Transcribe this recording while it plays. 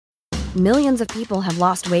Millions of people have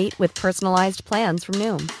lost weight with personalized plans from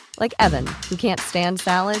Noom. Like Evan, who can't stand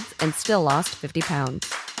salads and still lost 50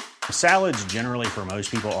 pounds. Salads generally for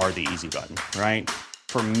most people are the easy button, right?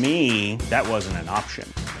 For me, that wasn't an option.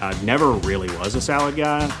 I never really was a salad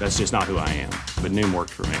guy. That's just not who I am. But Noom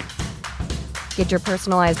worked for me. Get your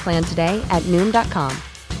personalized plan today at Noom.com.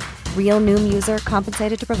 Real Noom user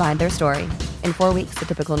compensated to provide their story. In 4 weeks, the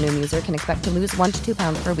typical Noom user can expect to lose 1 to 2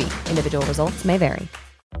 pounds per week. Individual results may vary.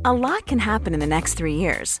 A lot can happen in the next 3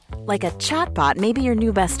 years. Like a chatbot may be your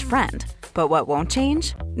new best friend. But what won't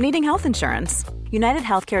change? Needing health insurance. United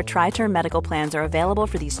Healthcare Tri-Term Medical Plans are available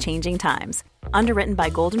for these changing times. Underwritten by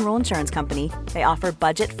Golden Rule Insurance Company, they offer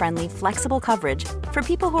budget-friendly, flexible coverage for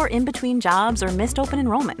people who are in between jobs or missed open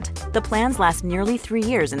enrollment. The plans last nearly 3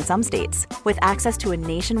 years in some states, with access to a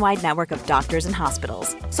nationwide network of doctors and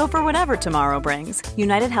hospitals. So for whatever tomorrow brings,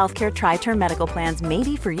 United Healthcare Tri-Term Medical Plans may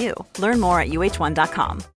be for you. Learn more at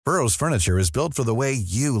uh1.com. Burrow's furniture is built for the way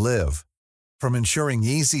you live. From ensuring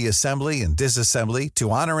easy assembly and disassembly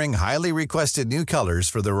to honoring highly requested new colors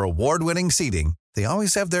for their award-winning seating, they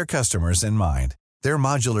always have their customers in mind. Their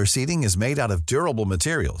modular seating is made out of durable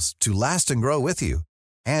materials to last and grow with you.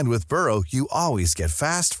 And with Burrow, you always get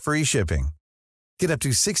fast, free shipping. Get up to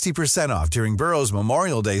 60% off during Burrow's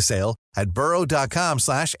Memorial Day sale at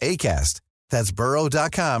burrow.com/ACAST. That's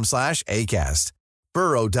burrow.com/ACAST.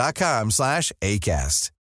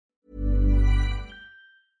 burrow.com/ACAST.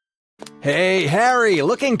 Hey, Harry,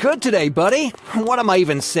 looking good today, buddy. What am I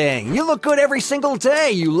even saying? You look good every single day,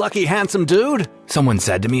 you lucky handsome dude. Someone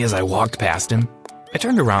said to me as I walked past him. I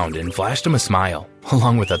turned around and flashed him a smile,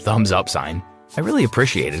 along with a thumbs up sign. I really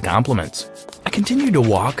appreciated compliments. I continued to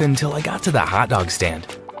walk until I got to the hot dog stand.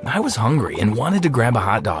 I was hungry and wanted to grab a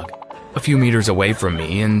hot dog. A few meters away from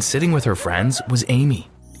me and sitting with her friends was Amy.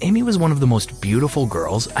 Amy was one of the most beautiful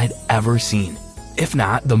girls I'd ever seen, if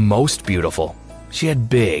not the most beautiful. She had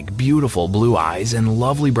big, beautiful blue eyes and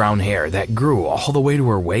lovely brown hair that grew all the way to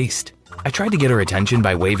her waist. I tried to get her attention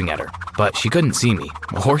by waving at her, but she couldn't see me,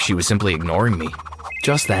 or she was simply ignoring me.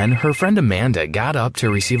 Just then, her friend Amanda got up to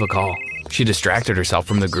receive a call. She distracted herself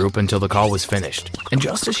from the group until the call was finished, and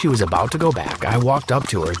just as she was about to go back, I walked up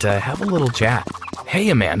to her to have a little chat. "Hey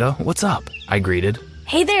Amanda, what's up?" I greeted.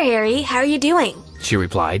 "Hey there, Harry. How are you doing?" She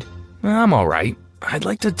replied, "I'm alright. I'd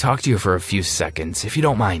like to talk to you for a few seconds, if you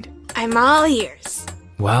don't mind." "I'm all ears."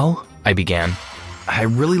 "Well," I began, "I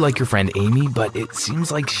really like your friend Amy, but it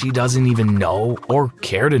seems like she doesn't even know or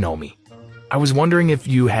care to know me. I was wondering if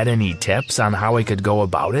you had any tips on how I could go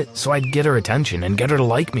about it so I'd get her attention and get her to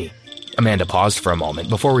like me." Amanda paused for a moment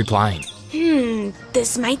before replying.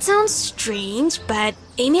 This might sound strange, but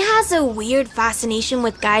Amy has a weird fascination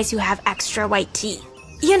with guys who have extra white teeth.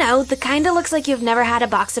 You know, the kind that looks like you've never had a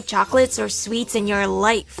box of chocolates or sweets in your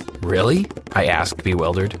life." "Really?" I asked,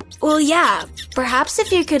 bewildered. "Well, yeah. Perhaps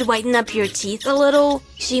if you could whiten up your teeth a little,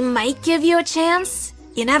 she might give you a chance.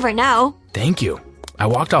 You never know." "Thank you." I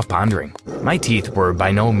walked off pondering. My teeth were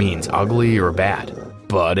by no means ugly or bad,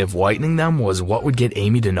 but if whitening them was what would get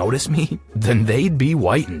Amy to notice me, then they'd be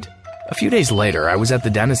whitened. A few days later, I was at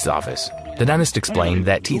the dentist's office. The dentist explained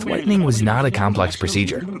that teeth whitening was not a complex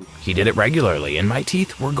procedure. He did it regularly, and my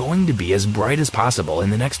teeth were going to be as bright as possible in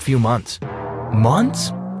the next few months.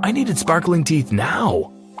 Months? I needed sparkling teeth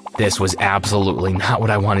now. This was absolutely not what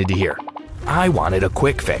I wanted to hear. I wanted a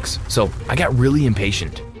quick fix, so I got really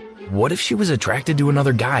impatient. What if she was attracted to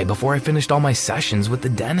another guy before I finished all my sessions with the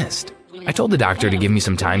dentist? I told the doctor to give me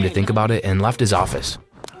some time to think about it and left his office.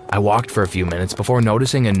 I walked for a few minutes before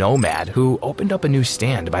noticing a nomad who opened up a new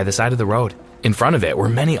stand by the side of the road. In front of it were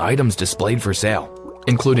many items displayed for sale,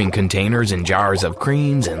 including containers and jars of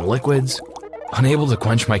creams and liquids. Unable to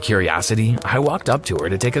quench my curiosity, I walked up to her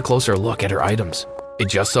to take a closer look at her items. It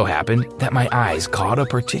just so happened that my eyes caught a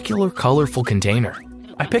particular colorful container.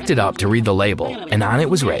 I picked it up to read the label, and on it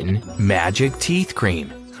was written, Magic Teeth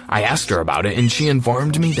Cream. I asked her about it, and she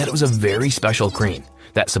informed me that it was a very special cream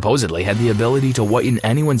that supposedly had the ability to whiten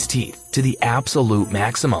anyone's teeth to the absolute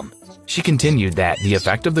maximum. She continued that the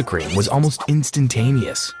effect of the cream was almost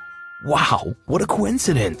instantaneous. Wow, what a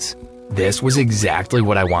coincidence! This was exactly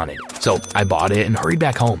what I wanted, so I bought it and hurried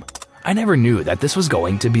back home. I never knew that this was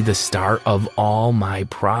going to be the start of all my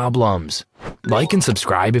problems. Like and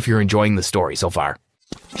subscribe if you're enjoying the story so far.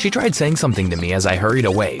 She tried saying something to me as I hurried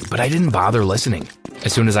away, but I didn't bother listening.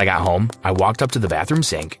 As soon as I got home, I walked up to the bathroom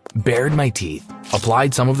sink, bared my teeth,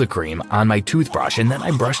 applied some of the cream on my toothbrush, and then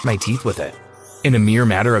I brushed my teeth with it. In a mere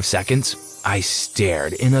matter of seconds, I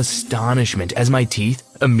stared in astonishment as my teeth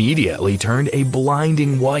immediately turned a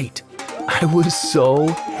blinding white. I was so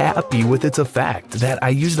happy with its effect that I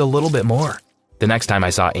used a little bit more. The next time I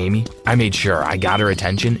saw Amy, I made sure I got her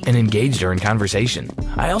attention and engaged her in conversation.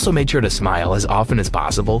 I also made sure to smile as often as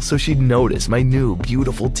possible so she'd notice my new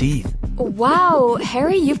beautiful teeth. Wow,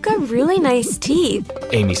 Harry, you've got really nice teeth.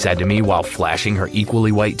 Amy said to me while flashing her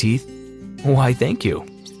equally white teeth. Why, thank you.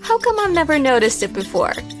 How come I've never noticed it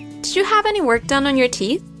before? Did you have any work done on your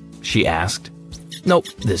teeth? She asked. Nope,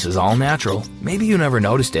 this is all natural. Maybe you never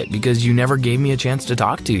noticed it because you never gave me a chance to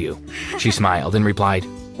talk to you. She smiled and replied,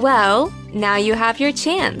 Well, now you have your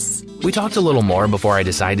chance. We talked a little more before I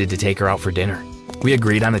decided to take her out for dinner. We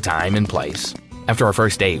agreed on a time and place. After our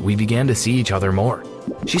first date, we began to see each other more.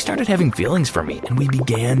 She started having feelings for me and we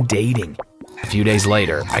began dating. A few days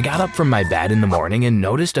later, I got up from my bed in the morning and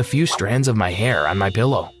noticed a few strands of my hair on my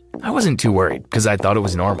pillow. I wasn't too worried because I thought it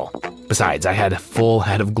was normal. Besides, I had a full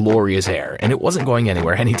head of glorious hair and it wasn't going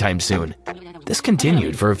anywhere anytime soon. This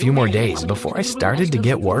continued for a few more days before I started to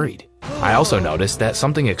get worried. I also noticed that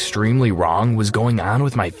something extremely wrong was going on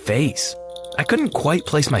with my face. I couldn't quite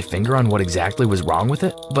place my finger on what exactly was wrong with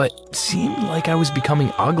it, but seemed like I was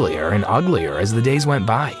becoming uglier and uglier as the days went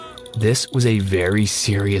by. This was a very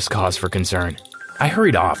serious cause for concern. I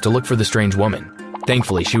hurried off to look for the strange woman.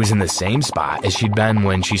 Thankfully, she was in the same spot as she'd been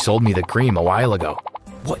when she sold me the cream a while ago.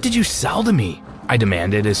 What did you sell to me? I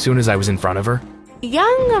demanded as soon as I was in front of her.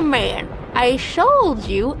 Young man, I sold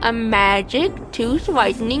you a magic tooth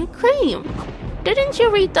whitening cream. Didn't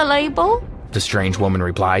you read the label? The strange woman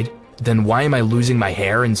replied. Then why am I losing my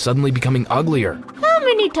hair and suddenly becoming uglier? How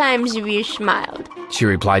many times have you smiled? She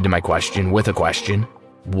replied to my question with a question.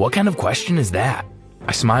 What kind of question is that?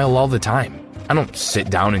 I smile all the time. I don't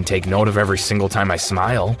sit down and take note of every single time I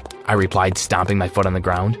smile, I replied, stomping my foot on the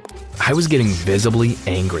ground. I was getting visibly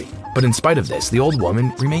angry, but in spite of this, the old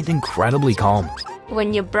woman remained incredibly calm.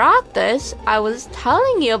 When you brought this, I was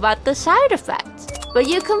telling you about the side effects, but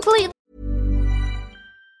you completely...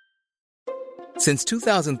 Since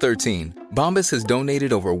 2013, Bombas has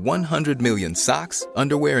donated over 100 million socks,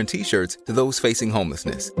 underwear, and T-shirts to those facing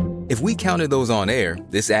homelessness. If we counted those on air,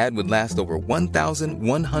 this ad would last over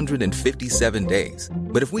 1,157 days.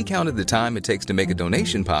 But if we counted the time it takes to make a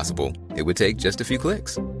donation possible, it would take just a few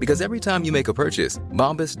clicks. Because every time you make a purchase,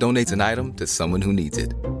 Bombas donates an item to someone who needs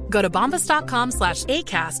it. Go to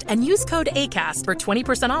bombas.com/ACAST and use code ACAST for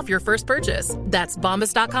 20% off your first purchase. That's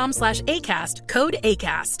bombas.com/ACAST, code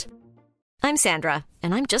ACAST. I'm Sandra,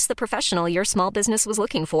 and I'm just the professional your small business was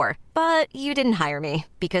looking for. But you didn't hire me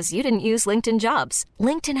because you didn't use LinkedIn Jobs.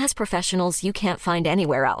 LinkedIn has professionals you can't find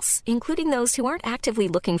anywhere else, including those who aren't actively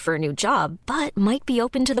looking for a new job, but might be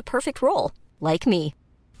open to the perfect role, like me.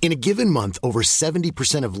 In a given month, over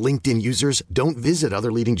 70% of LinkedIn users don't visit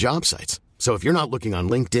other leading job sites. So if you're not looking on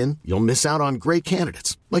LinkedIn, you'll miss out on great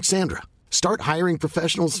candidates like Sandra. Start hiring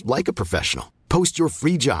professionals like a professional. Post your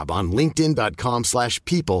free job on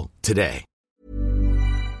linkedin.com/people today.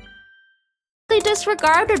 They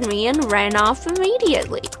disregarded me and ran off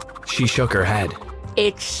immediately. She shook her head.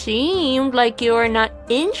 It seemed like you were not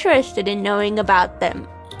interested in knowing about them.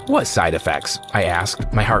 What side effects? I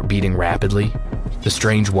asked, my heart beating rapidly. The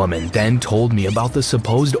strange woman then told me about the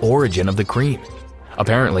supposed origin of the cream.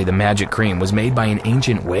 Apparently, the magic cream was made by an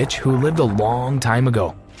ancient witch who lived a long time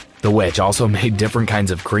ago. The witch also made different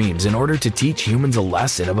kinds of creams in order to teach humans a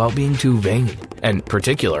lesson about being too vain, and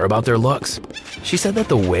particular about their looks. She said that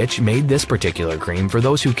the witch made this particular cream for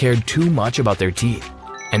those who cared too much about their teeth,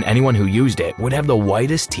 and anyone who used it would have the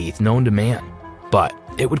whitest teeth known to man. But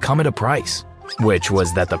it would come at a price, which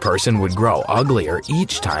was that the person would grow uglier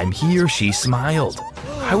each time he or she smiled.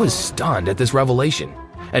 I was stunned at this revelation,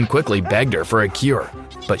 and quickly begged her for a cure,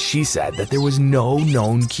 but she said that there was no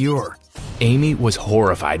known cure. Amy was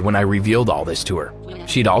horrified when I revealed all this to her.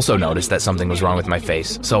 She'd also noticed that something was wrong with my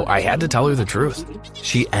face, so I had to tell her the truth.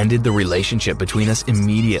 She ended the relationship between us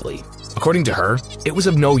immediately. According to her, it was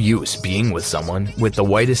of no use being with someone with the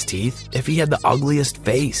whitest teeth if he had the ugliest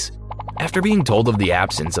face. After being told of the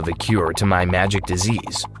absence of a cure to my magic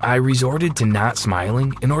disease, I resorted to not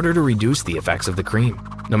smiling in order to reduce the effects of the cream,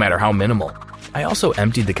 no matter how minimal. I also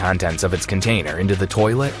emptied the contents of its container into the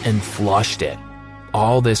toilet and flushed it.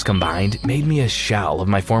 All this combined made me a shell of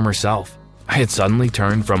my former self. I had suddenly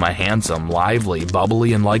turned from a handsome, lively,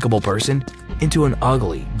 bubbly, and likable person into an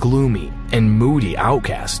ugly, gloomy, and moody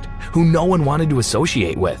outcast who no one wanted to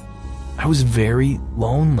associate with. I was very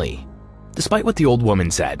lonely. Despite what the old woman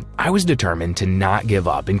said, I was determined to not give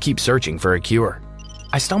up and keep searching for a cure.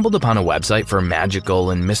 I stumbled upon a website for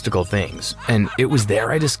magical and mystical things, and it was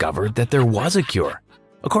there I discovered that there was a cure.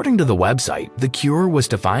 According to the website, the cure was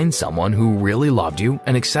to find someone who really loved you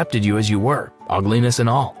and accepted you as you were, ugliness and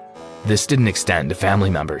all. This didn't extend to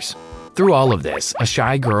family members. Through all of this, a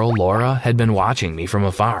shy girl, Laura, had been watching me from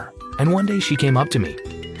afar, and one day she came up to me.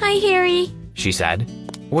 Hi, Harry. She said.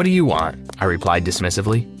 What do you want? I replied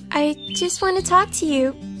dismissively. I just want to talk to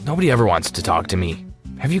you. Nobody ever wants to talk to me.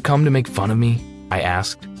 Have you come to make fun of me? I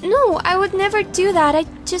asked. No, I would never do that. I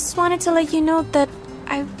just wanted to let you know that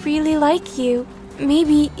I really like you.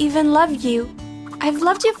 Maybe even love you. I've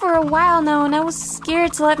loved you for a while now, and I was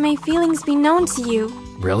scared to let my feelings be known to you.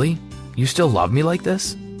 Really? You still love me like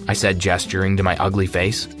this? I said, gesturing to my ugly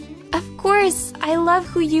face. Of course, I love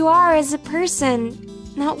who you are as a person,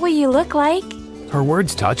 not what you look like. Her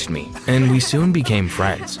words touched me, and we soon became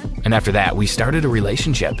friends. And after that, we started a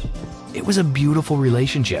relationship. It was a beautiful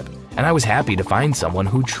relationship, and I was happy to find someone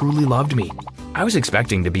who truly loved me. I was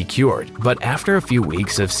expecting to be cured, but after a few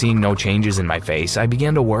weeks of seeing no changes in my face, I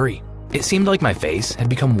began to worry. It seemed like my face had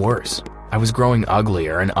become worse. I was growing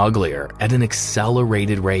uglier and uglier at an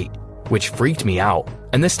accelerated rate, which freaked me out.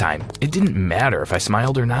 And this time, it didn't matter if I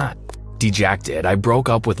smiled or not. Dejected, I broke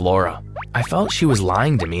up with Laura. I felt she was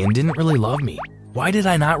lying to me and didn't really love me. Why did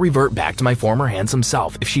I not revert back to my former handsome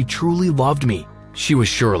self if she truly loved me? She was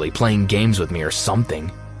surely playing games with me or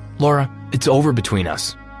something. Laura, it's over between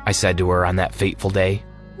us, I said to her on that fateful day.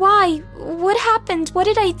 Why? What happened? What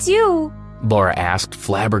did I do? Laura asked,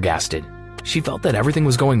 flabbergasted. She felt that everything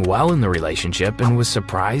was going well in the relationship and was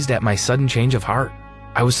surprised at my sudden change of heart.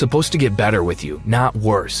 I was supposed to get better with you, not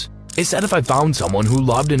worse. It said if I found someone who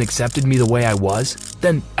loved and accepted me the way I was,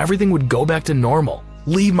 then everything would go back to normal.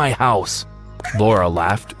 Leave my house. Laura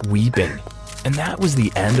left, weeping. And that was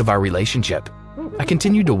the end of our relationship. I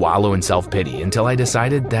continued to wallow in self-pity until I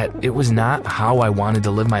decided that it was not how I wanted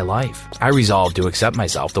to live my life. I resolved to accept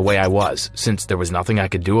myself the way I was, since there was nothing I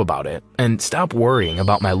could do about it, and stop worrying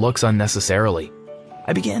about my looks unnecessarily.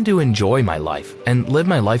 I began to enjoy my life and live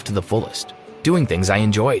my life to the fullest, doing things I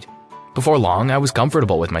enjoyed. Before long, I was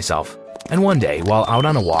comfortable with myself. And one day, while out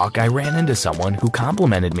on a walk, I ran into someone who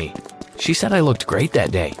complimented me. She said I looked great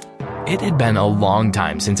that day. It had been a long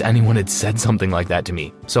time since anyone had said something like that to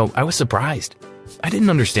me, so I was surprised. I didn't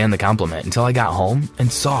understand the compliment until I got home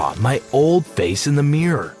and saw my old face in the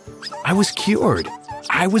mirror. I was cured.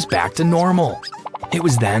 I was back to normal. It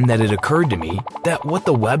was then that it occurred to me that what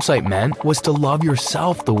the website meant was to love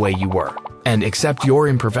yourself the way you were and accept your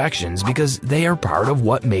imperfections because they are part of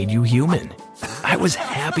what made you human. I was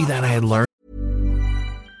happy that I had learned.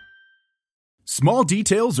 Small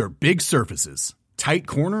details are big surfaces. Tight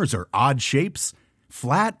corners are odd shapes.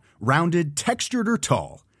 Flat, rounded, textured, or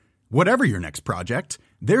tall. Whatever your next project,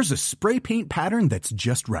 there's a spray paint pattern that's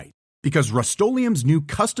just right. Because Rust-Oleum's new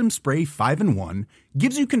Custom Spray 5-in-1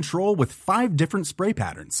 gives you control with 5 different spray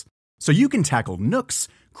patterns. So you can tackle nooks,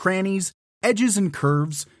 crannies, edges, and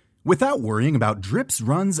curves without worrying about drips,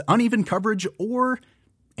 runs, uneven coverage, or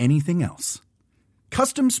anything else.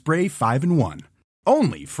 Custom Spray 5-in-1.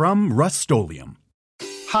 Only from Rust-Oleum.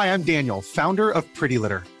 Hi, I'm Daniel, founder of Pretty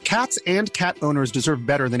Litter. Cats and cat owners deserve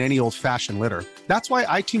better than any old-fashioned litter. That's why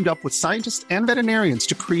I teamed up with scientists and veterinarians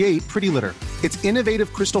to create Pretty Litter. Its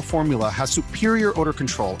innovative crystal formula has superior odor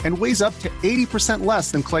control and weighs up to 80%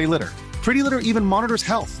 less than clay litter. Pretty Litter even monitors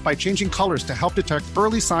health by changing colors to help detect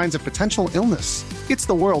early signs of potential illness. It's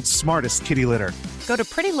the world's smartest kitty litter. Go to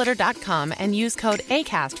prettylitter.com and use code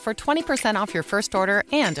ACAST for 20% off your first order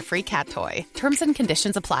and a free cat toy. Terms and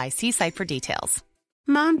conditions apply. See site for details.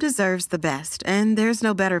 Mom deserves the best, and there's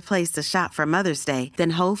no better place to shop for Mother's Day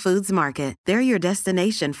than Whole Foods Market. They're your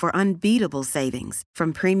destination for unbeatable savings,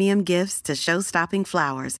 from premium gifts to show-stopping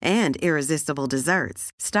flowers and irresistible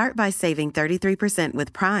desserts. Start by saving 33%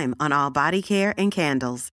 with Prime on all body care and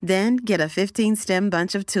candles. Then get a 15-stem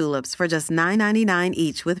bunch of tulips for just $9.99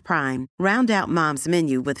 each with Prime. Round out Mom's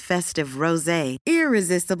menu with festive rosé,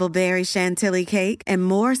 irresistible berry chantilly cake, and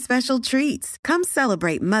more special treats. Come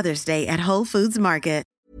celebrate Mother's Day at Whole Foods Market.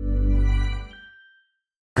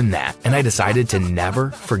 That, and I decided to never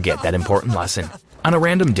forget that important lesson. On a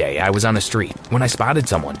random day, I was on a street when I spotted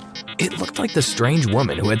someone. It looked like the strange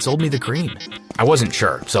woman who had sold me the cream. I wasn't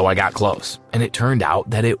sure, so I got close, and it turned out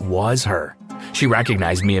that it was her. She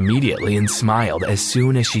recognized me immediately and smiled as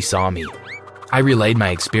soon as she saw me. I relayed my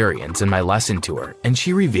experience and my lesson to her, and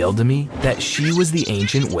she revealed to me that she was the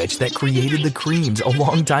ancient witch that created the creams a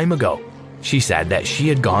long time ago. She said that she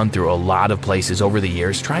had gone through a lot of places over the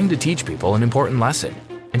years trying to teach people an important lesson.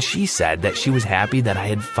 And she said that she was happy that I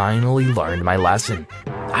had finally learned my lesson.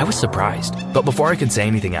 I was surprised, but before I could say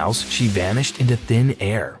anything else, she vanished into thin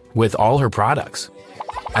air with all her products.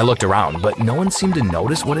 I looked around, but no one seemed to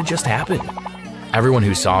notice what had just happened. Everyone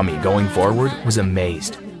who saw me going forward was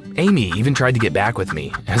amazed. Amy even tried to get back with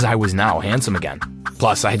me, as I was now handsome again.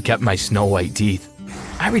 Plus, I had kept my snow-white teeth.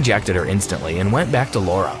 I rejected her instantly and went back to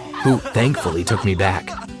Laura, who thankfully took me back.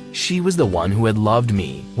 She was the one who had loved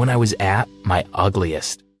me when I was at my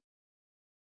ugliest.